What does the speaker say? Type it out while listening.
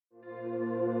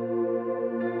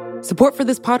Support for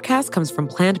this podcast comes from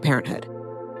Planned Parenthood.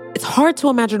 It's hard to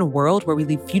imagine a world where we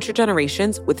leave future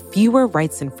generations with fewer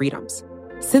rights and freedoms.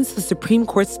 Since the Supreme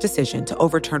Court's decision to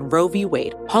overturn Roe v.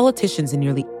 Wade, politicians in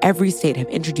nearly every state have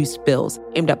introduced bills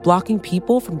aimed at blocking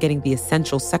people from getting the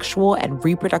essential sexual and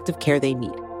reproductive care they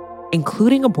need,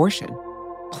 including abortion.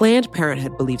 Planned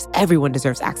Parenthood believes everyone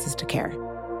deserves access to care.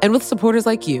 And with supporters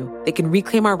like you, they can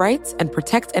reclaim our rights and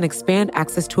protect and expand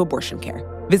access to abortion care.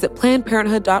 Visit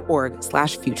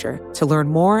PlannedParenthood.org/future to learn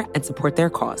more and support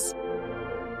their cause.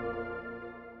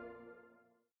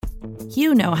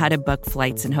 You know how to book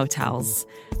flights and hotels.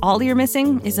 All you're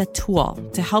missing is a tool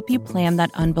to help you plan that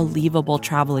unbelievable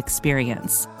travel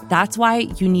experience. That's why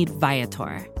you need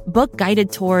Viator. Book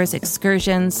guided tours,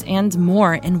 excursions, and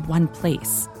more in one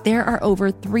place. There are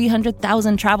over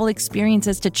 300,000 travel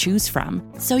experiences to choose from,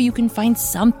 so you can find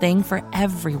something for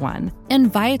everyone.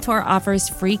 And Viator offers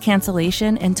free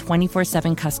cancellation and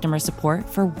 24/7 customer support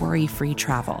for worry-free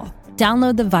travel.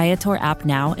 Download the Viator app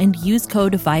now and use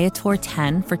code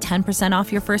Viator10 for 10%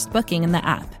 off your first booking in the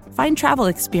app. Find travel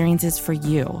experiences for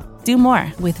you. Do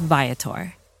more with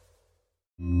Viator.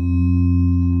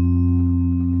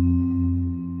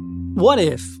 What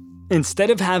if, instead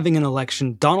of having an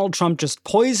election, Donald Trump just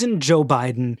poisoned Joe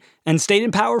Biden and stayed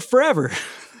in power forever?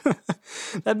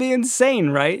 That'd be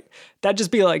insane, right? That'd just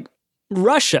be like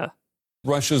Russia.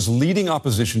 Russia's leading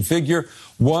opposition figure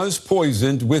was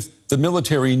poisoned with the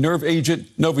military nerve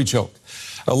agent Novichok.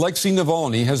 Alexei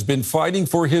Navalny has been fighting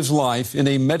for his life in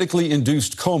a medically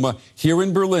induced coma here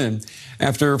in Berlin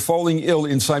after falling ill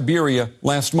in Siberia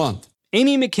last month.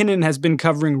 Amy McKinnon has been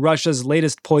covering Russia's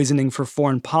latest poisoning for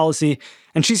foreign policy,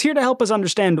 and she's here to help us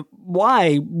understand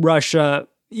why Russia,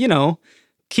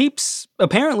 keeps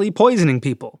apparently poisoning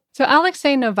people. So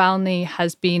Alexei Navalny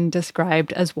has been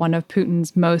described as one of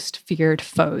Putin's most feared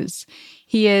foes.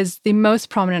 He is the most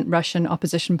prominent Russian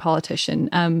opposition politician.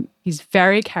 He's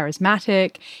very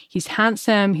charismatic, he's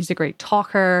handsome, he's a great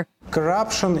talker.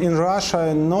 Corruption in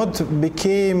Russia not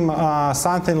became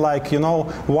something like,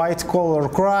 white-collar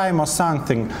crime or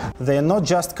something. They're not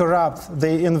just corrupt,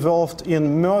 they're involved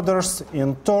in murders,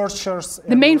 in tortures.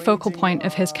 The main focal point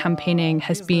of his campaigning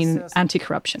has been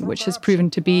anti-corruption, which has proven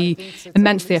to be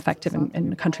immensely effective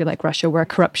in a country like Russia, where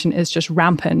corruption is just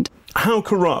rampant. How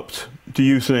corrupt do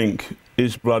you think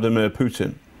is Vladimir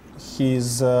Putin?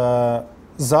 He's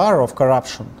czar of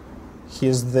corruption.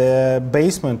 He's the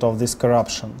basement of this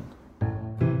corruption.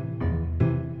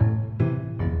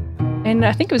 In,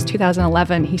 I think it was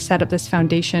 2011, he set up this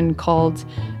foundation called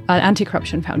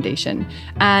Anti-Corruption Foundation.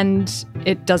 And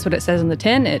it does what it says on the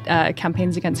tin. It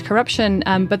campaigns against corruption.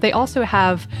 But they also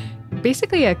have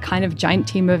basically a kind of giant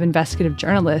team of investigative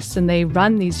journalists, and they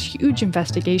run these huge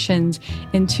investigations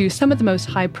into some of the most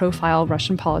high-profile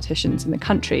Russian politicians in the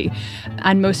country.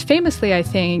 And most famously, I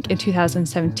think, in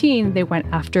 2017, they went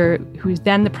after who's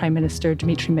then the Prime Minister,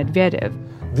 Dmitry Medvedev.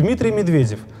 Дмитрий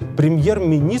Медведев,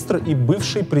 премьер-министр и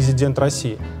бывший президент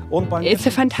России. It's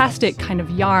a fantastic kind of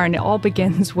yarn. It all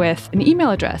begins with an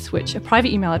email address, which a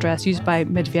private email address used by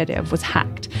Medvedev was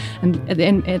hacked. And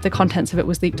the contents of it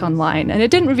was leaked online. And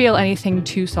it didn't reveal anything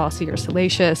too saucy or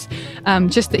salacious,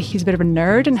 just that he's a bit of a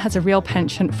nerd and has a real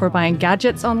penchant for buying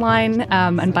gadgets online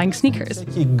and buying sneakers.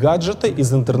 Гаджеты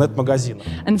из интернет-магазина.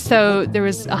 And so there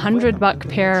was $100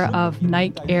 pair of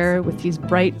Nike Air with these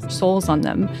bright soles on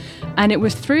them. And it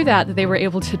was through that they were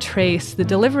able to trace the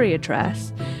delivery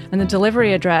address. And the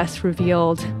delivery address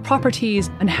revealed properties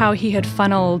and how he had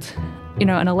funneled,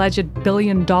 an alleged $1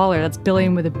 billion, that's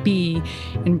billion with a B,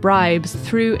 in bribes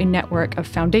through a network of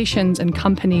foundations and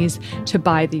companies to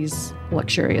buy these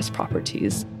luxurious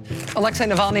properties. Alexei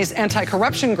Navalny's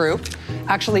anti-corruption group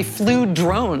actually flew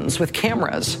drones with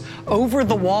cameras over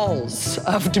the walls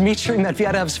of Dmitry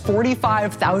Medvedev's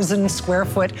 45,000 square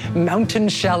foot mountain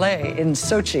chalet in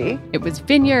Sochi. It was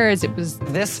vineyards, it was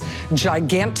this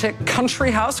gigantic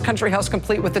country house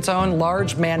complete with its own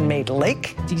large man-made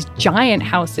lake. These giant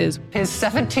houses. His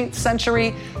 17th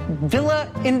century villa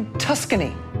in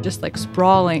Tuscany. Just like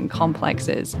sprawling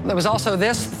complexes. There was also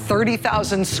this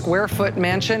 30,000 square foot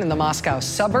mansion in the Moscow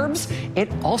suburbs.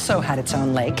 It also had its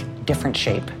own lake, different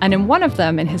shape. And in one of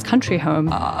them, in his country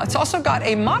home, it's also got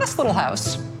a modest little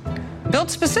house built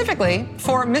specifically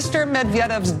for Mr.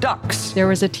 Medvedev's ducks. There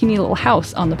was a teeny little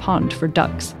house on the pond for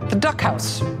ducks. The duck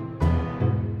house.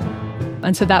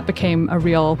 And so that became a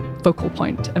real focal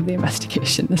point of the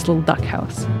investigation, this little duck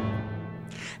house.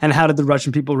 And how did the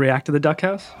Russian people react to the duck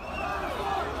house?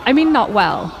 I mean, not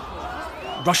well.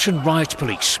 Russian riot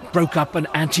police broke up an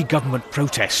anti-government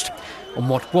protest on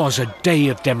what was a day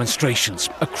of demonstrations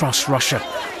across Russia.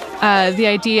 The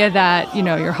idea that,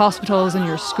 your hospitals and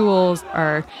your schools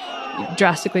are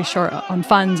drastically short on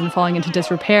funds and falling into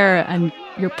disrepair, and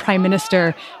your prime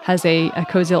minister has a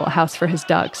cozy little house for his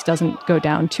ducks doesn't go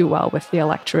down too well with the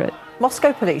electorate.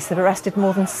 Moscow police have arrested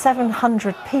more than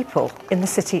 700 people in the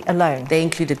city alone. They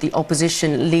included the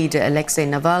opposition leader Alexei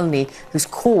Navalny, who's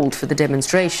called for the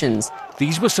demonstrations.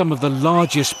 These were some of the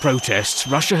largest protests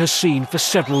Russia has seen for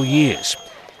several years.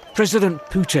 President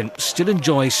Putin still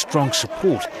enjoys strong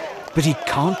support, but he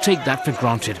can't take that for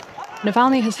granted.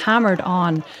 Navalny has hammered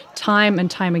on time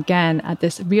and time again at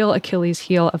this real Achilles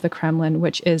heel of the Kremlin,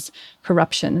 which is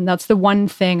corruption. And that's the one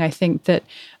thing I think that,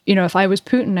 if I was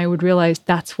Putin, I would realize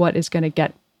that's what is going to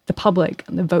get the public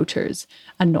and the voters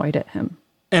annoyed at him.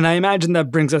 And I imagine that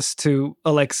brings us to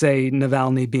Alexei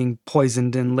Navalny being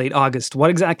poisoned in late August. What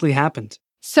exactly happened?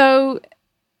 So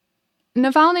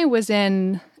Navalny was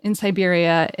in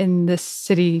Siberia, in this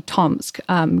city, Tomsk,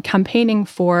 campaigning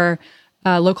for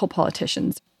local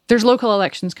politicians. There's local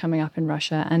elections coming up in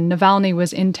Russia, and Navalny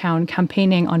was in town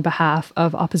campaigning on behalf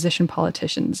of opposition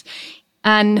politicians.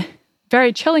 And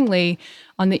very chillingly,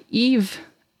 on the eve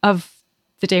of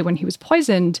the day when he was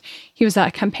poisoned, he was at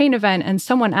a campaign event, and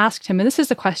someone asked him, and this is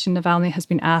a question Navalny has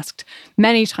been asked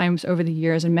many times over the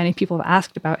years, and many people have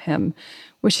asked about him,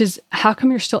 which is, how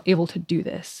come you're still able to do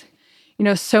this?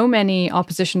 So many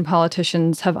opposition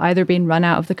politicians have either been run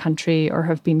out of the country or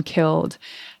have been killed.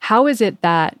 How is it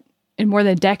that in more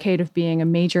than a decade of being a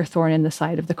major thorn in the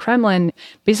side of the Kremlin,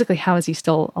 basically, how is he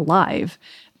still alive?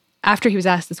 After he was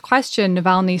asked this question,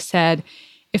 Navalny said,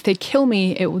 if they kill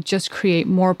me, it will just create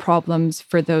more problems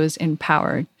for those in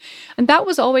power. And that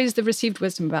was always the received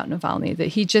wisdom about Navalny, that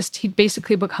he'd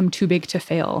basically become too big to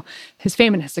fail. His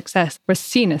fame and his success was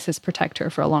seen as his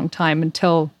protector for a long time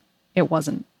until it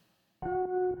wasn't.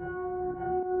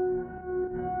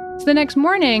 So the next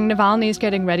morning, Navalny is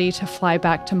getting ready to fly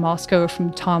back to Moscow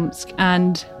from Tomsk,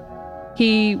 and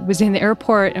he was in the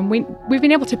airport, and we've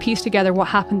been able to piece together what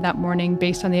happened that morning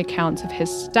based on the accounts of his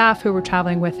staff who were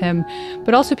traveling with him,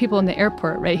 but also people in the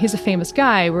airport, right? He's a famous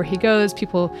guy. Where he goes,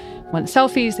 people want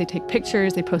selfies, they take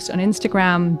pictures, they post on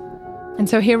Instagram. And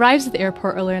so he arrives at the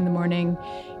airport earlier in the morning.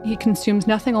 He consumes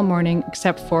nothing all morning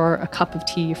except for a cup of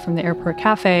tea from the airport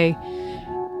cafe.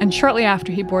 And shortly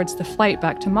after he boards the flight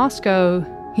back to Moscow,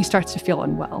 he starts to feel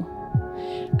unwell.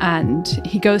 And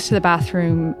he goes to the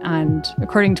bathroom, and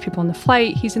according to people on the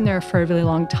flight, he's in there for a really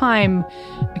long time.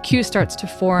 A queue starts to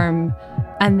form,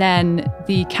 and then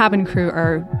the cabin crew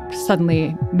are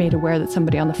suddenly made aware that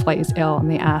somebody on the flight is ill,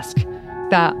 and they ask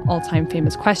that all-time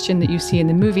famous question that you see in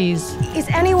the movies. Is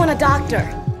anyone a doctor?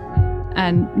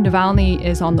 And Navalny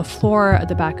is on the floor at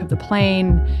the back of the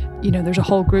plane. There's a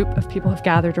whole group of people have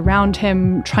gathered around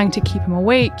him, trying to keep him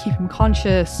awake, keep him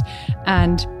conscious.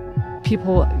 And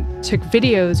people took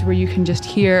videos where you can just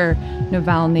hear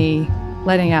Navalny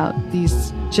letting out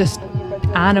these just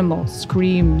animal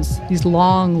screams, these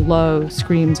long, low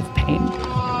screams of pain.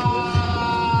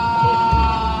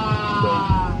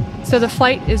 So the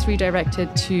flight is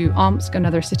redirected to Omsk,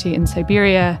 another city in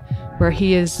Siberia, where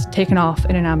he is taken off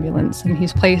in an ambulance and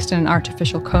he's placed in an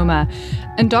artificial coma.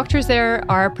 And doctors there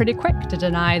are pretty quick to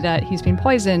deny that he's been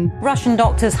poisoned. Russian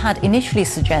doctors had initially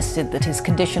suggested that his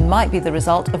condition might be the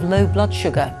result of low blood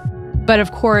sugar. But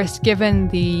of course, given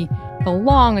the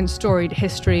long and storied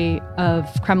history of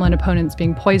Kremlin opponents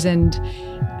being poisoned,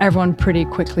 everyone pretty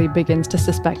quickly begins to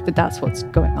suspect that that's what's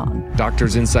going on.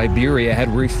 Doctors in Siberia had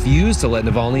refused to let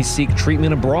Navalny seek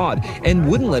treatment abroad and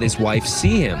wouldn't let his wife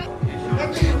see him.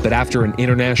 But after an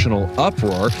international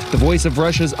uproar, the voice of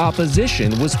Russia's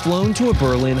opposition was flown to a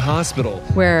Berlin hospital,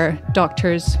 where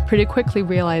doctors pretty quickly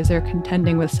realize they're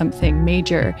contending with something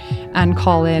major and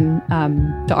call in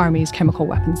the army's chemical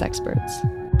weapons experts.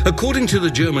 According to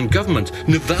the German government,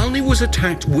 Navalny was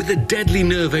attacked with a deadly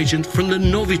nerve agent from the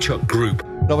Novichok group.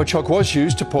 Novichok was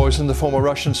used to poison the former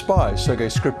Russian spy, Sergei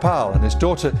Skripal, and his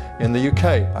daughter in the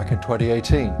UK back in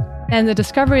 2018. And the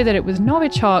discovery that it was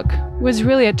Novichok was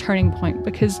really a turning point,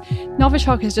 because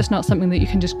Novichok is just not something that you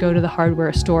can just go to the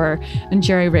hardware store and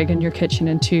jerry-rig in your kitchen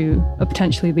into a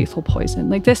potentially lethal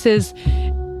poison.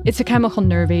 It's a chemical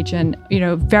nerve agent.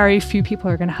 Very few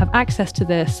people are going to have access to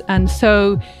this. And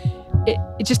so it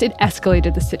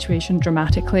escalated the situation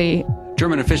dramatically.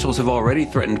 German officials have already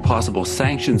threatened possible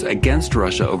sanctions against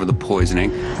Russia over the poisoning.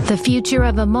 The future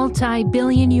of a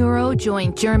multi-billion-euro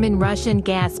joint German-Russian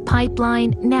gas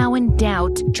pipeline now in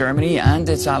doubt. Germany and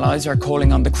its allies are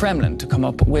calling on the Kremlin to come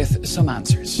up with some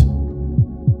answers.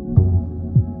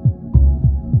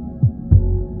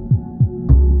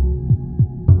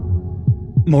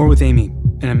 More with Amy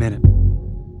in a minute.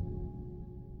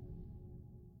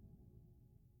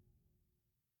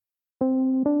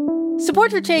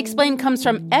 Support for Jay Explained comes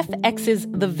from FX's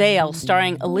The Veil,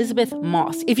 starring Elizabeth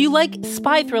Moss. If you like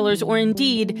spy thrillers or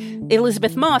indeed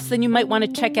Elizabeth Moss, then you might want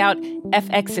to check out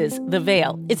FX's The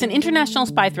Veil. It's an international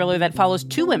spy thriller that follows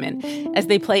two women as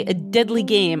they play a deadly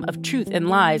game of truth and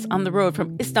lies on the road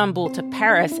from Istanbul to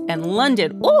Paris and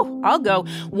London. Oh, I'll go.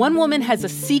 One woman has a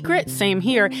secret, same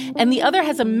here, and the other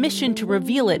has a mission to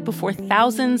reveal it before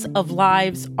thousands of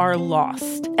lives are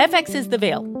lost. FX's The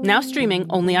Veil, now streaming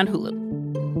only on Hulu.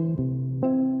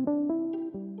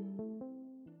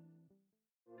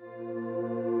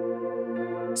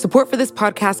 Support for this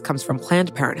podcast comes from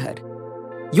Planned Parenthood.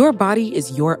 Your body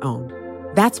is your own.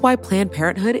 That's why Planned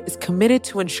Parenthood is committed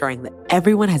to ensuring that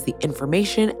everyone has the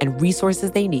information and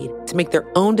resources they need to make their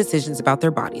own decisions about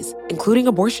their bodies, including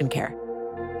abortion care.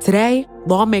 Today,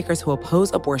 lawmakers who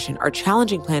oppose abortion are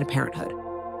challenging Planned Parenthood.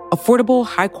 Affordable,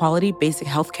 high-quality basic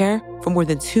health care for more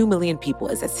than 2 million people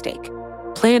is at stake.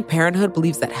 Planned Parenthood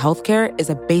believes that health care is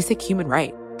a basic human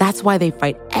right. That's why they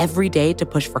fight every day to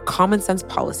push for common-sense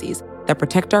policies that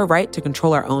protect our right to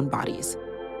control our own bodies.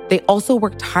 They also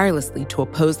work tirelessly to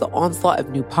oppose the onslaught of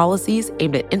new policies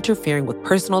aimed at interfering with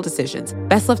personal decisions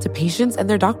best left to patients and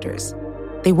their doctors.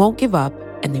 They won't give up,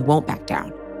 and they won't back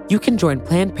down. You can join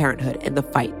Planned Parenthood in the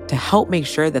fight to help make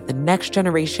sure that the next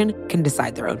generation can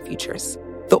decide their own futures.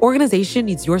 The organization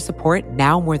needs your support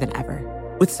now more than ever.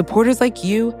 With supporters like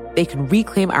you, they can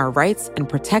reclaim our rights and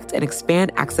protect and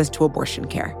expand access to abortion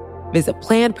care. Visit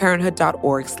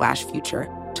PlannedParenthood.org/future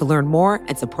to learn more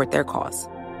and support their cause.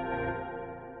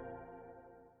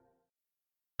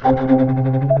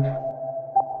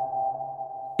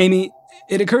 Amy,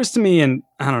 it occurs to me, and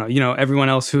I don't know, everyone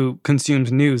else who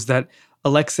consumes news, that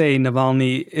Alexei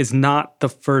Navalny is not the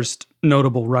first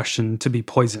notable Russian to be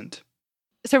poisoned.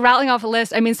 So rattling off a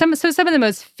list, some of the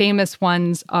most famous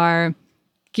ones are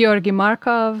Georgy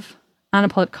Markov, Anna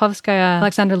Politkovskaya,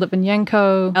 Alexander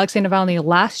Litvinenko, Alexei Navalny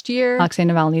last year, Alexei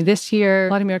Navalny this year,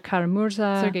 Vladimir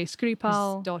Kara-Murza, Sergei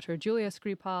Skripal, his daughter Julia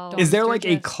Skripal. Is there like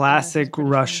a classic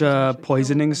Russia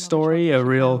poisoning story, a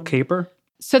real caper?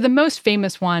 So the most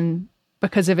famous one,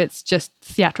 because of its just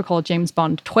theatrical James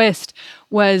Bond twist,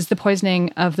 was the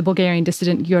poisoning of the Bulgarian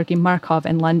dissident Georgy Markov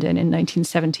in London in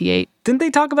 1978. Didn't they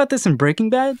talk about this in Breaking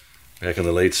Bad? Back in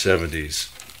the late 70s,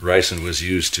 ricin was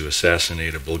used to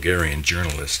assassinate a Bulgarian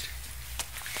journalist.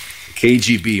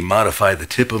 KGB modified the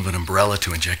tip of an umbrella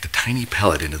to inject a tiny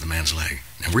pellet into the man's leg.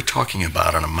 And we're talking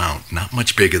about an amount not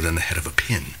much bigger than the head of a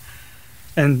pin.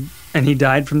 And he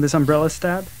died from this umbrella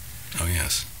stab? Oh,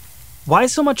 yes. Why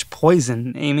so much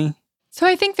poison, Amy? So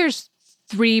I think there's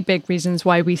three big reasons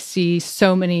why we see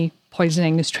so many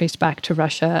poisonings traced back to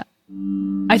Russia.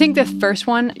 I think the first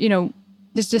one,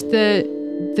 is just the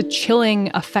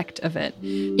chilling effect of it.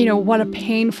 What a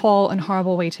painful and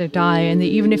horrible way to die. And that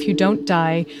even if you don't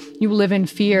die, you live in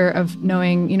fear of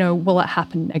knowing, will it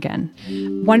happen again?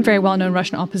 One very well-known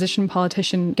Russian opposition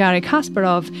politician, Garry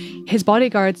Kasparov, his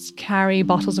bodyguards carry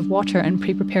bottles of water and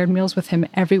pre-prepared meals with him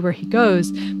everywhere he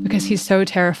goes because he's so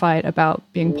terrified about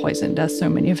being poisoned, as so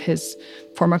many of his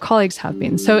former colleagues have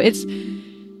been. So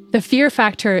the fear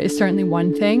factor is certainly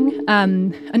one thing.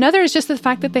 Another is just the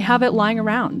fact that they have it lying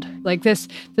around. Like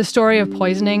the story of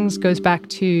poisonings goes back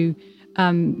to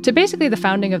basically the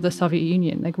founding of the Soviet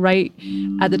Union. Like right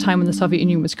at the time when the Soviet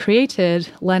Union was created,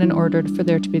 Lenin ordered for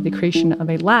there to be the creation of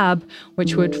a lab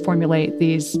which would formulate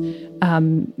these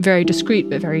very discreet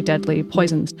but very deadly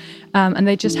poisons. And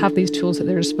they just have these tools at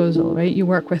their disposal, right? You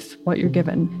work with what you're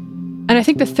given. And I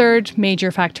think the third major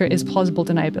factor is plausible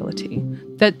deniability.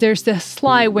 That there's this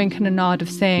sly wink and a nod of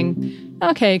saying,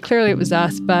 okay, clearly it was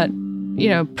us, but,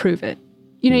 prove it.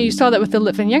 You saw that with the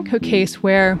Litvinenko case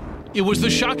where it was the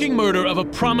shocking murder of a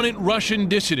prominent Russian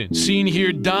dissident seen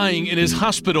here dying in his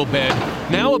hospital bed.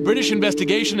 Now a British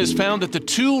investigation has found that the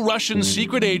two Russian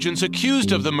secret agents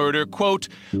accused of the murder, quote,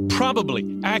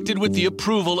 probably acted with the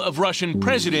approval of Russian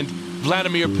President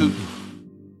Vladimir Putin.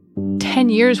 10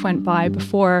 years went by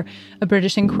before a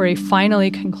British inquiry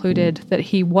finally concluded that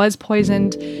he was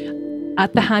poisoned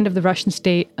at the hand of the Russian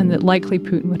state and that likely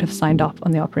Putin would have signed off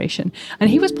on the operation. And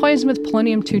he was poisoned with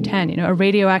polonium-210, a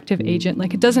radioactive agent.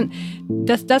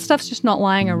 That stuff's just not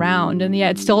lying around. And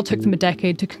yet it still took them a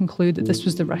decade to conclude that this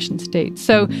was the Russian state.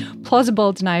 So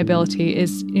plausible deniability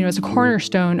is a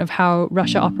cornerstone of how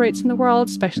Russia operates in the world,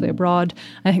 especially abroad.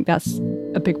 I think that's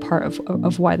a big part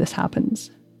of why this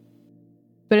happens.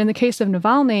 But in the case of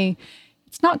Navalny,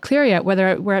 it's not clear yet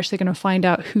whether we're actually going to find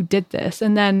out who did this.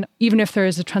 And then even if there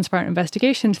is a transparent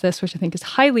investigation into this, which I think is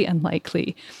highly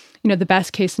unlikely, the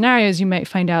best case scenario is you might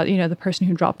find out, the person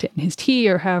who dropped it in his tea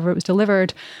or however it was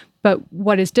delivered. But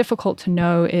what is difficult to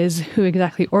know is who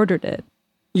exactly ordered it.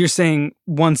 You're saying,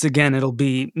 once again, it'll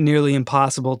be nearly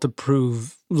impossible to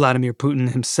prove Vladimir Putin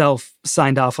himself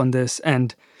signed off on this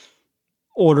and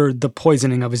ordered the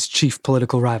poisoning of his chief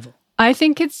political rival. I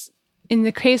think it's, in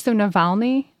the case of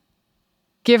Navalny,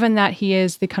 given that he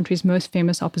is the country's most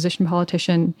famous opposition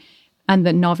politician and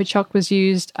that Novichok was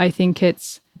used, I think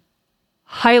it's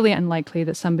highly unlikely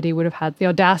that somebody would have had the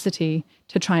audacity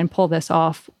to try and pull this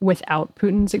off without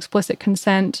Putin's explicit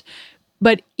consent.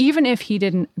 But even if he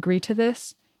didn't agree to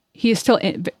this, he is still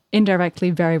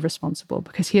indirectly very responsible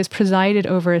because he has presided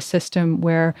over a system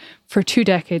where for 2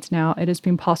 decades now it has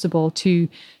been possible to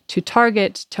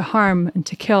target, to harm, and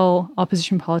to kill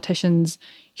opposition politicians,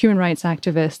 human rights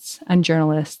activists, and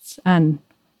journalists, and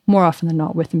more often than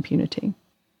not with impunity.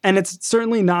 And it's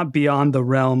certainly not beyond the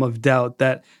realm of doubt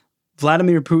that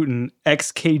Vladimir Putin,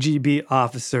 ex-KGB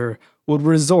officer, would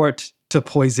resort to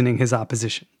poisoning his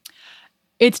opposition.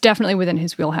 It's definitely within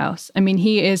his wheelhouse. I mean,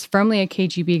 he is firmly a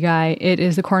KGB guy. It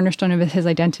is the cornerstone of his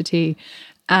identity.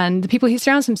 And the people he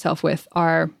surrounds himself with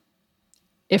are,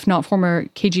 if not former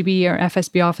KGB or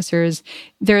FSB officers,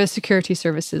 they're the security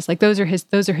services. Like those are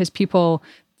his people.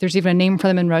 There's even a name for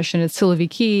them in Russian. It's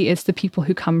siloviki. It's the people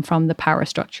who come from the power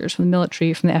structures, from the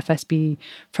military, from the FSB,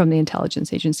 from the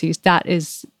intelligence agencies. That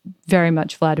is very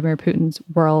much Vladimir Putin's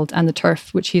world and the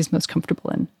turf which he is most comfortable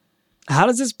in. How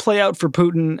does this play out for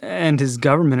Putin and his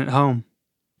government at home?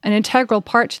 An integral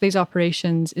part to these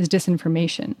operations is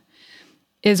disinformation,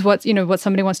 is what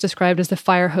somebody once described as the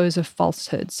fire hose of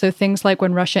falsehood. So things like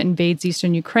when Russia invades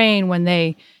eastern Ukraine, when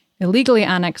they illegally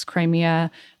annex Crimea,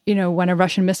 when a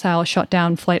Russian missile shot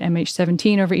down flight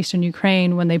MH17 over eastern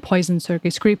Ukraine, when they poisoned Sergei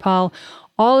Skripal,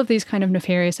 all of these kind of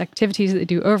nefarious activities that they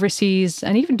do overseas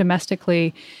and even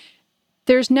domestically,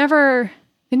 they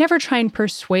never try and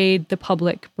persuade the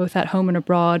public, both at home and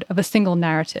abroad, of a single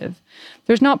narrative.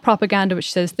 There's not propaganda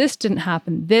which says, this didn't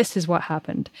happen, this is what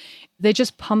happened. They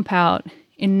just pump out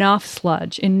enough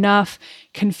sludge, enough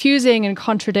confusing and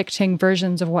contradicting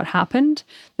versions of what happened,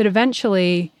 that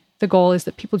eventually the goal is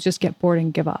that people just get bored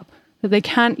and give up. That they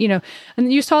can't,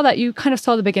 and you kind of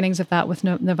saw the beginnings of that with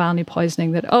Navalny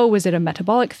poisoning, that, was it a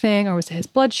metabolic thing, or was it his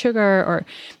blood sugar, or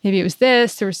maybe it was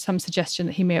this. There was some suggestion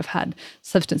that he may have had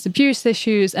substance abuse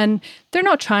issues. And they're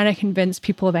not trying to convince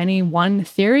people of any one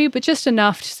theory, but just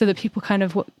enough so that people kind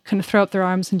of throw up their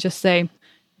arms and just say,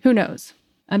 who knows?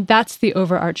 And that's the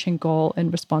overarching goal in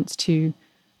response to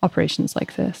operations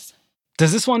like this.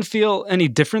 Does this one feel any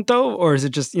different, though? Or is it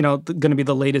just, going to be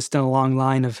the latest in a long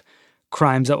line of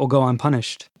crimes that will go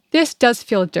unpunished? This does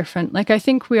feel different. I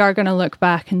think we are going to look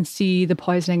back and see the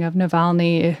poisoning of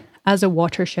Navalny as a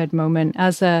watershed moment,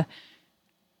 as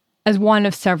one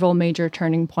of several major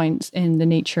turning points in the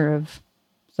nature of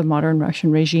the modern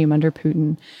Russian regime under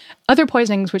Putin. Other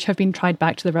poisonings which have been tried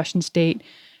back to the Russian state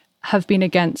have been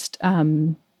against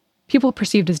people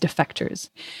perceived as defectors.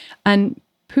 And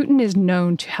Putin is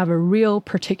known to have a real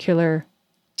particular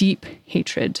deep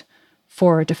hatred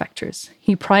for defectors.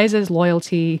 He prizes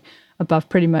loyalty above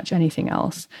pretty much anything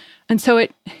else. And so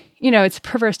it's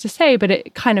perverse to say, but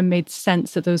it kind of made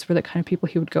sense that those were the kind of people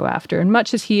he would go after. And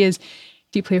much as he is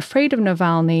deeply afraid of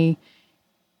Navalny,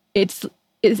 it's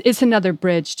another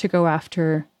bridge to go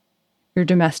after your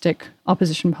domestic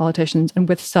opposition politicians and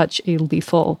with such a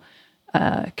lethal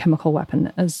chemical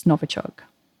weapon as Novichok.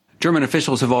 German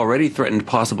officials have already threatened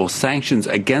possible sanctions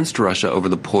against Russia over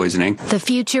the poisoning. The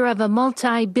future of a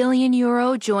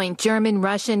multi-billion-euro joint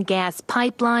German-Russian gas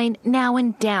pipeline now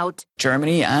in doubt.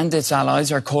 Germany and its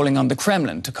allies are calling on the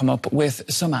Kremlin to come up with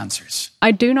some answers.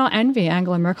 I do not envy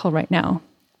Angela Merkel right now.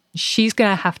 She's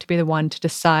going to have to be the one to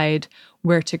decide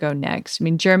where to go next. I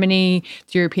mean, Germany,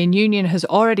 the European Union has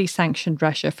already sanctioned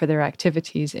Russia for their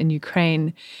activities in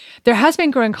Ukraine. There has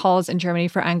been growing calls in Germany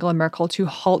for Angela Merkel to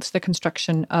halt the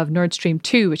construction of Nord Stream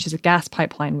 2, which is a gas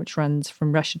pipeline which runs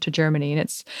from Russia to Germany. And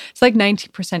it's like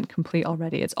 90% complete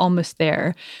already. It's almost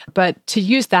there. But to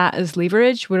use that as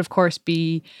leverage would, of course,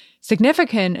 be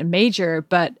significant and major,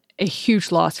 but a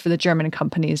huge loss for the German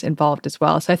companies involved as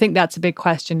well. So I think that's a big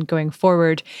question going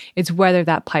forward, is whether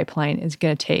that pipeline is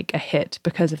going to take a hit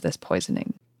because of this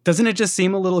poisoning. Doesn't it just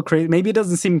seem a little crazy? Maybe it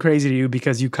doesn't seem crazy to you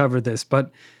because you covered this, but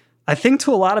I think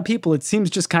to a lot of people, it seems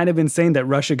just kind of insane that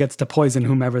Russia gets to poison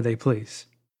whomever they please.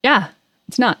 Yeah,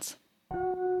 it's nuts.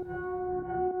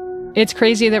 It's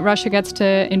crazy that Russia gets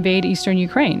to invade eastern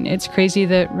Ukraine. It's crazy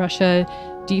that Russia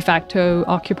de facto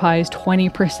occupies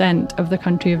 20% of the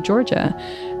country of Georgia.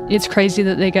 It's crazy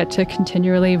that they get to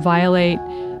continually violate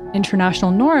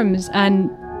international norms and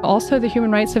also the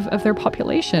human rights of their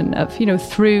population,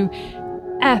 through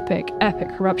epic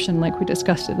corruption, like we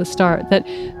discussed at the start, that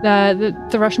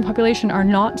the Russian population are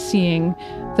not seeing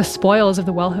the spoils of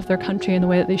the wealth of their country in the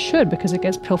way that they should, because it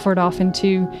gets pilfered off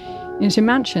into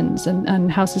mansions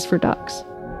and houses for ducks.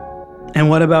 And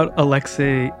what about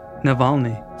Alexei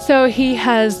Navalny? So he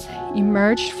has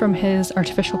emerged from his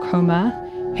artificial coma.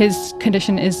 His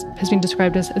condition has been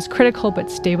described as critical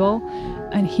but stable,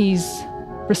 and he's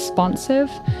responsive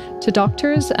to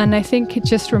doctors. And I think it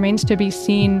just remains to be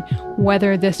seen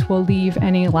whether this will leave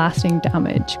any lasting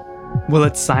damage. Will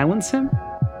it silence him?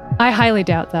 I highly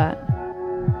doubt that.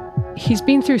 He's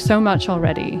been through so much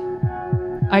already.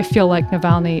 I feel like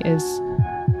Navalny is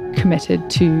committed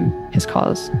to his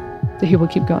cause, that he will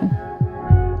keep going.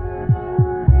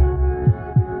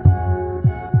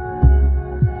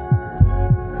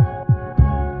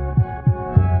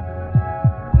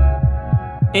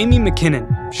 Amy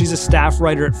McKinnon, she's a staff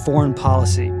writer at Foreign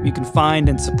Policy. You can find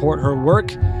and support her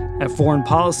work at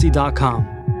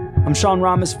foreignpolicy.com. I'm Sean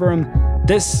Rameswaram.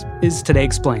 This is Today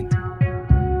Explained.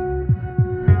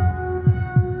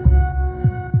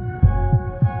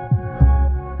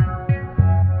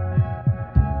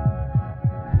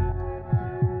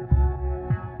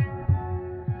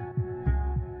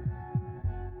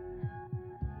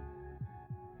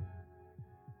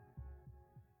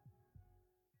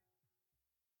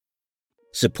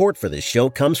 Support for this show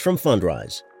comes from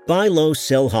Fundrise. Buy low,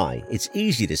 sell high. It's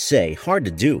easy to say, hard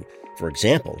to do. For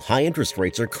example, high interest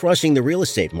rates are crushing the real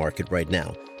estate market right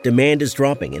now. Demand is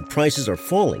dropping and prices are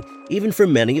falling, even for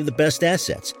many of the best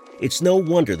assets. It's no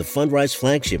wonder the Fundrise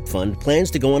Flagship Fund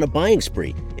plans to go on a buying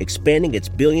spree, expanding its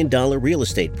billion-dollar real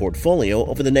estate portfolio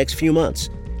over the next few months.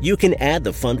 You can add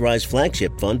the Fundrise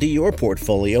Flagship Fund to your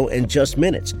portfolio in just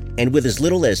minutes, and with as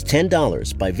little as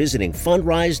 $10 by visiting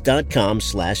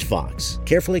fundrise.com/Fox.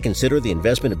 Carefully consider the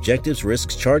investment objectives,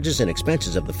 risks, charges, and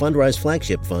expenses of the Fundrise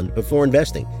Flagship Fund before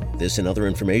investing. This and other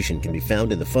information can be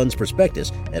found in the fund's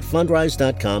prospectus at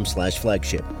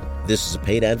fundrise.com/flagship. This is a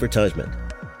paid advertisement.